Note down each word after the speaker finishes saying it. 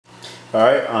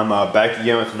Alright, I'm back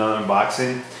again with another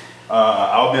unboxing.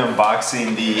 I'll be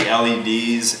unboxing the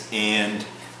LEDs and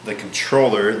the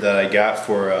controller that I got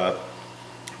for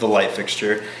the light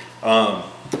fixture. All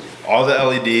the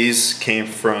LEDs came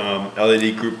from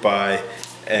LED Group Buy,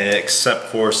 except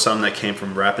for some that came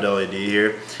from Rapid LED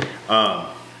here.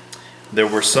 There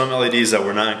were some LEDs that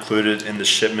were not included in the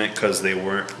shipment because they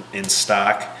weren't in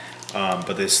stock,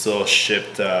 but they still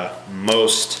shipped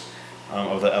most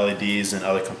of the LEDs and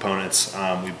other components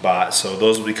we bought. So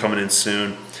those will be coming in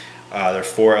soon. There are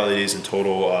 4 LEDs in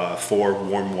total, 4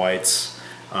 warm whites,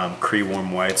 Cree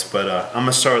warm whites. But I'm going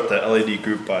to start with the LED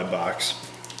Group Buy box.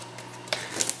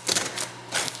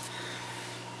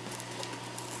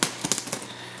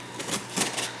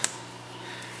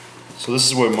 So this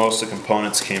is where most of the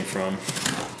components came from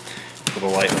for the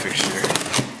light fixture.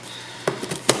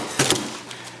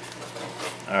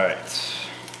 Alright.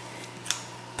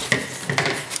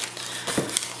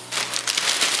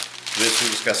 This we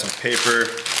just got some paper,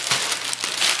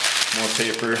 more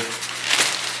paper,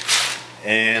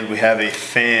 and we have a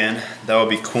fan that will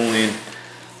be cooling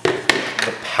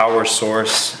the power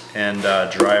source and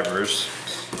drivers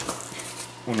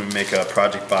when we make a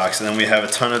project box. And then we have a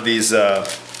ton of these, I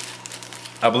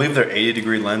believe they're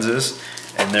 80-degree lenses,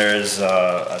 and there's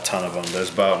a ton of them.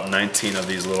 There's about 19 of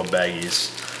these little baggies,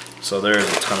 so there's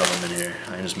a ton of them in here.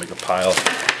 I can just make a pile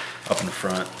up in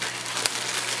front.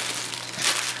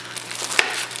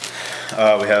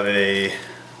 We have a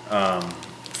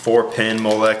 4-pin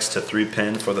Molex to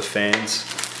 3-pin for the fans.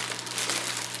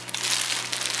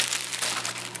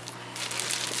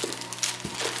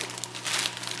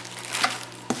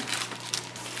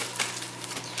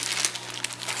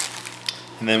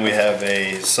 And then we have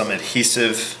some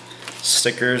adhesive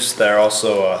stickers that are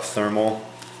also thermal.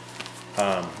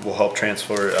 Will help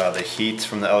transfer the heat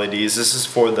from the LEDs. This is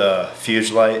for the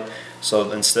fuse light.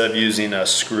 So instead of using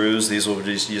screws, these will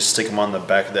just stick them on the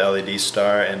back of the LED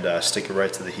star and stick it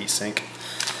right to the heatsink.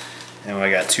 And I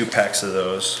got 2 packs of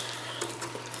those.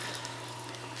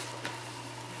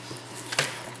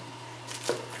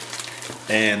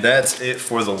 And that's it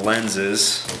for the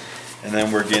lenses. And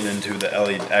then we're getting into the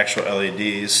actual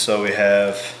LEDs. So we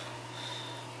have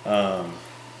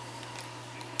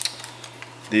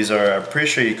these are, I'm pretty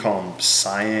sure you call them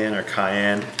cyan or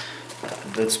cayenne.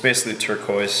 That's basically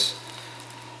turquoise.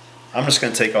 I'm just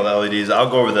going to take all the LEDs. I'll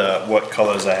go over what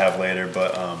colors I have later,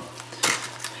 but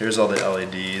here's all the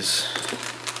LEDs.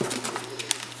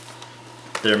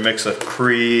 They're a mix of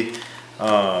Cree.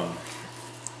 I'm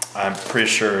pretty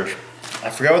sure, I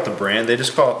forgot what the brand. They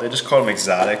just call them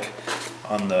exotic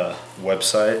on the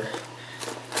website.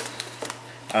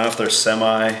 I don't know if they're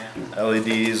semi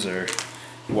LEDs or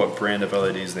what brand of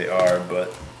LEDs they are,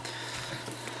 but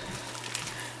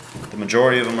the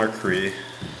majority of them are Cree.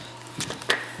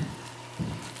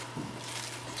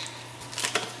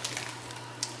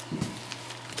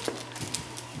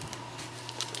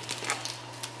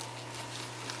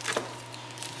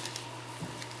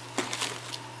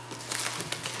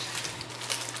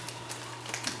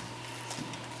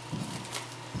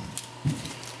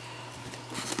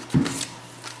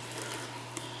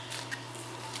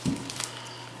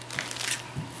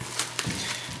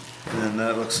 And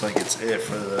that looks like it's it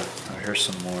for the, oh, here's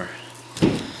some more.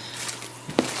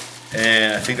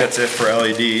 And I think that's it for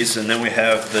LEDs. And then we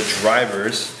have the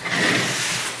drivers.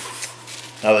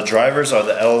 Now the drivers are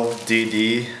the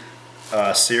LDD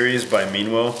series by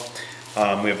Meanwell.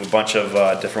 We have a bunch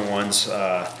of different ones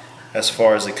as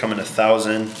far as they come in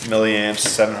 1,000 milliamps,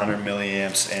 700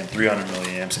 milliamps, and 300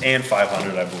 milliamps, and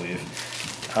 500 I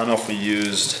believe. I don't know if we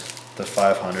used the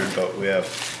 500, but we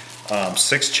have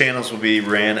 6 channels will be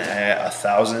ran at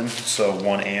 1,000, so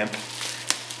 1 amp.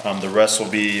 The rest will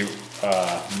be,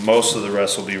 most of the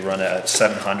rest will be run at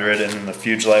 700, and then the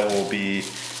Fuge light will be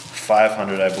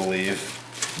 500, I believe.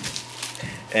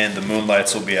 And the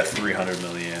moonlights will be at 300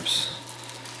 milliamps.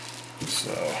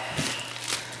 So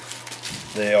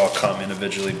they all come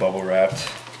individually bubble wrapped.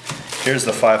 Here's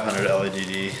the 500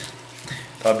 LED.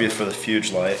 That'll be for the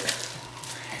Fuge light,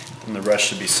 and the rest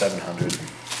should be 700.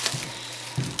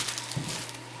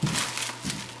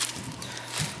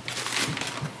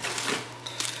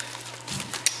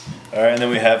 Alright, and then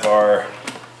we have our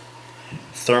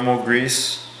thermal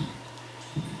grease,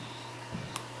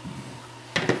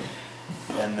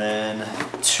 and then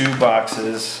 2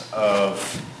 boxes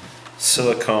of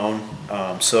silicone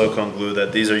glue.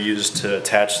 That these are used to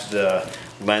attach the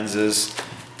lenses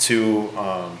to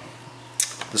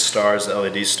the stars, the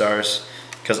LED stars,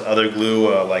 because other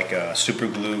glue like super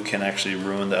glue can actually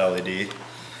ruin the LED.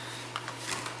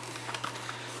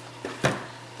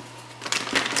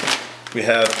 We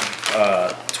have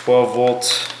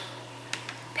 12-volt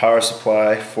power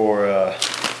supply for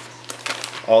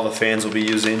all the fans we'll be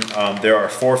using. There are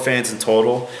 4 fans in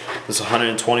total. This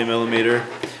 120 millimeter,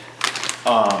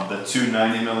 the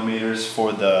 290 millimeters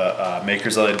for the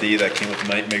Maker's LED that came with the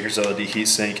Maker's LED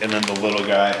heatsink, and then the little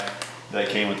guy that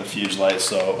came with the fuse light.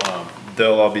 So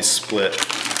they'll all be split,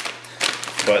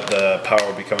 but the power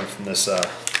will be coming from this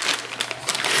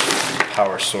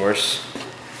power source.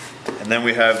 And then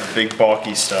we have the big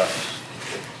bulky stuff.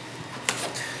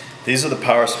 These are the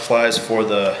power supplies for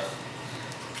the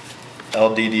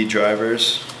LDD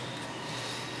drivers.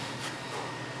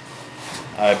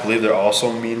 I believe they're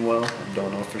also Meanwell. I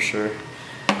don't know for sure.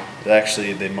 But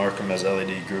actually, they mark them as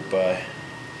LED group by.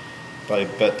 But I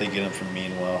bet they get them from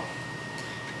Meanwell.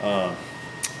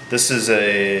 This is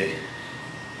a.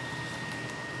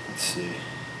 Let's see.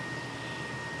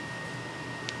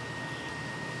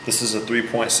 This is a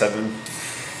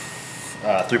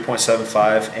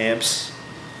 3.75 amps.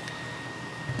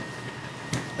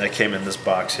 That came in this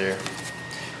box here.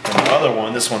 And the other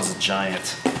one, this one's a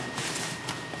giant.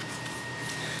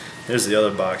 Here's the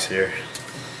other box here.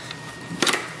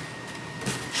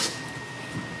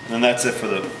 And that's it for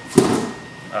the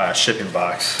shipping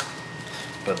box.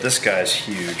 But this guy's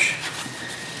huge.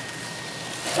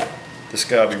 This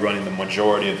guy will be running the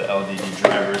majority of the LDD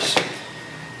drivers.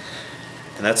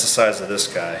 And that's the size of this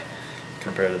guy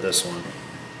compared to this one.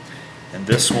 And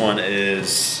this one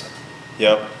is,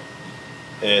 yep,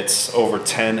 it's over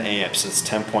 10 amps. It's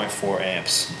 10.4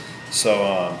 amps.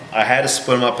 So I had to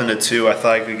split them up into 2. I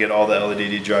thought I could get all the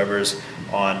LDD drivers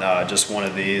on just one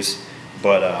of these,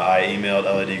 but I emailed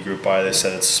LED Group Buy. They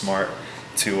said it's smart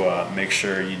to make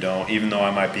sure you don't, even though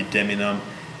I might be dimming them,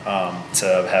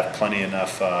 to have plenty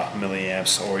enough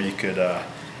milliamps, or you could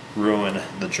ruin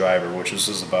the driver, which this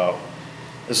is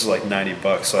like 90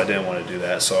 bucks, so I didn't want to do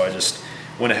that. So I just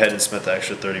went ahead and spent the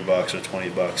extra 30 bucks or 20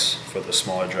 bucks for the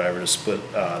smaller driver to split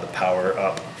the power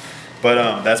up.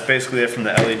 But that's basically it from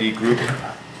the LED Group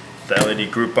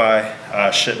Buy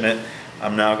shipment.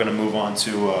 I'm now going to move on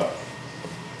to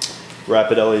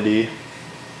Rapid LED.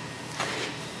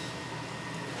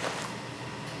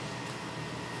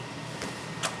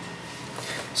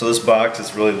 So this box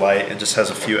is really light. It just has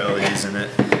a few LEDs in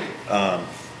it. A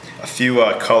few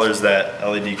colors that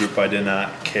LED Group Buy did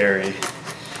not carry.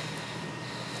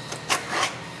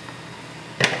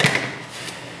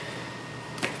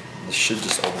 This should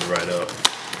just open right up.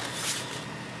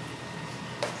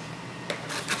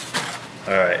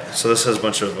 Alright, so this has a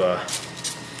bunch of,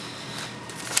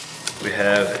 we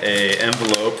have a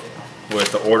envelope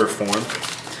with the order form,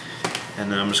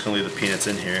 and then I'm just going to leave the peanuts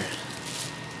in here.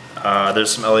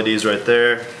 There's some LEDs right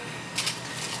there,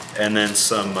 and then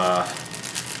some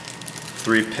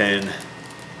 3-pin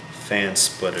fan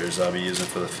splitters I'll be using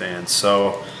for the fans.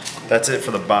 So that's it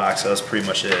for the box. That's pretty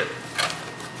much it.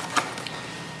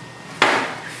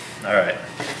 Alright,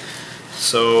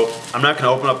 so I'm not going to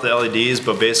open up the LEDs,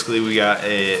 but basically we got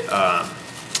a,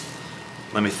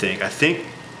 let me think. I think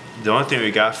the only thing we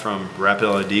got from Rapid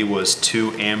LED was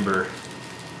 2 amber.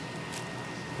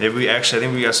 Maybe we actually, I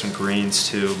think we got some greens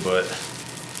too, but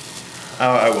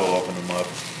I will open them up.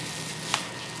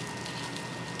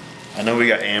 I know we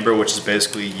got amber, which is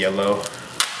basically yellow.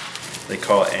 They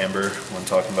call it amber when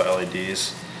talking about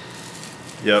LEDs.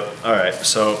 Yep, alright,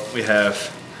 so we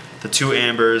have the 2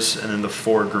 ambers and then the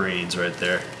 4 greens right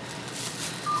there.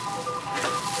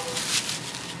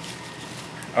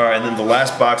 Alright, and then the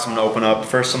last box I'm going to open up.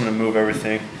 First I'm going to move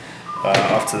everything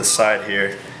off to the side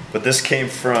here. But this came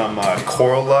from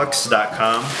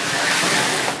Coralux.com.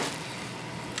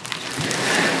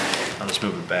 I'll just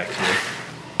move it back here.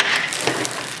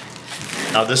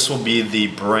 Now this will be the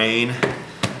brain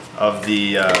of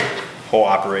the whole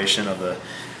operation of the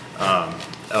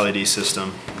LED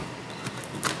system,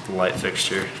 the light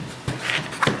fixture.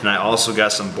 And I also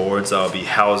got some boards that will be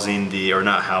housing the, or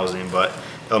not housing, but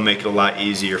they'll make it a lot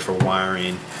easier for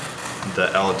wiring the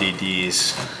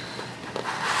LEDs.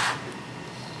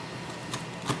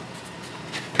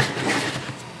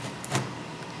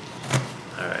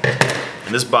 Alright,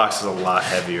 and this box is a lot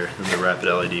heavier than the Rapid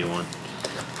LED one.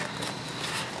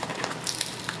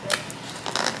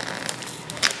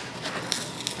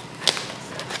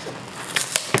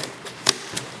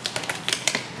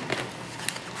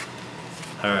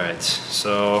 Alright,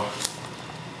 so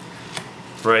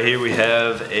right here we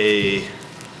have a,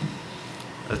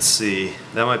 let's see,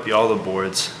 that might be all the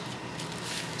boards.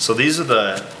 So these are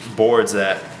the boards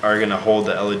that are going to hold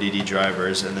the LED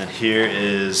drivers, and then here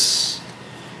is,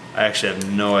 I actually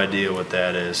have no idea what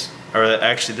that is. Or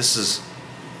actually this is,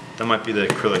 that might be the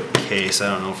acrylic case,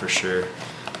 I don't know for sure.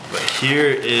 But here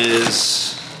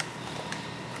is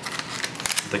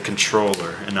the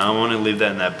controller, and I'm going to leave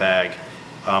that in that bag.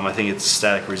 I think it's a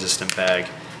static resistant bag.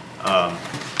 But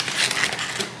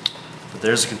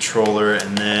there's a controller,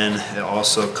 and then it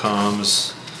also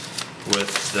comes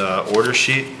with the order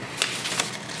sheet.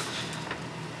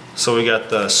 So we got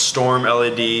the Storm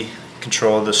LED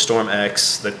controller, the Storm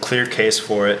X, the clear case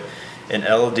for it, an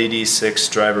LDD6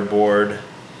 driver board,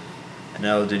 an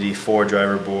LDD4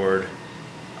 driver board,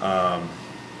 a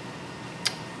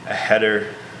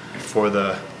header for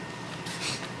the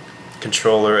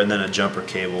controller, and then a jumper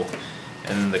cable.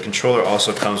 And then the controller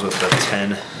also comes with the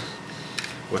 10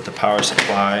 with the power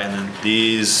supply, and then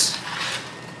these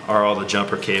are all the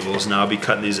jumper cables. Now I'll be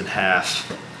cutting these in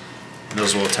half, and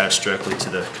those will attach directly to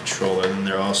the controller. And then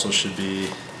there also should be,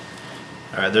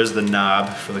 alright, there's the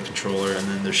knob for the controller, and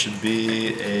then there should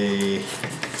be a,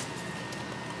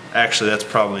 actually that's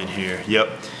probably in here, yep.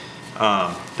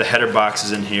 The header box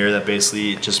is in here. That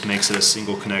basically just makes it a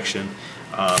single connection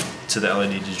to the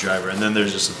LED driver, and then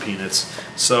there's just some peanuts.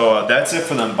 So that's it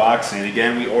for the unboxing.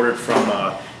 Again, we ordered from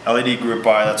LED Group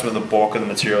Buy. That's where the bulk of the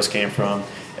materials came from,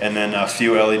 and then a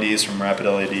few LEDs from Rapid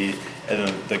LED, and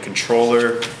then the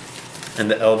controller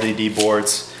and the LDD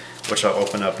boards, which I'll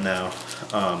open up now,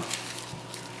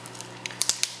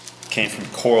 came from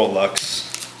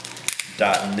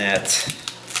CoralLux.net.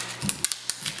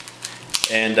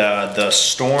 And the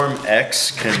Storm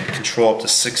X can control up to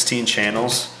 16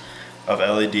 channels of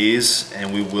LEDs,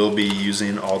 and we will be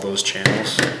using all those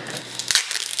channels.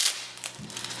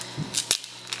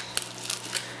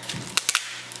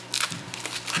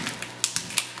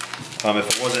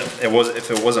 If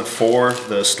it wasn't for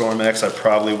the Storm X, I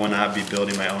probably would not be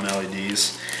building my own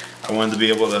LEDs. I wanted to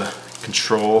be able to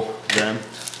control them,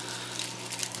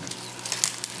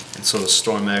 and so the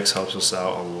Storm X helps us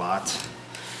out a lot.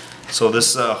 So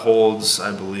this holds,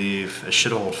 I believe, it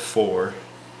should hold 4.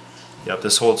 Yep,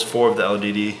 this holds 4 of the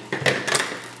LDD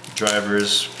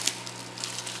drivers.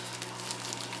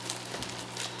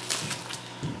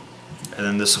 And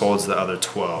then this holds the other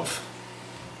 12.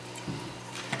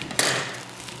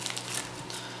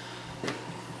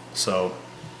 So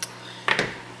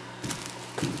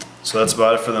that's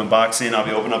about it for the unboxing. I'll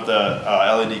be opening up the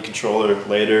LED controller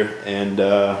later, and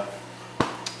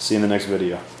see you in the next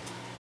video.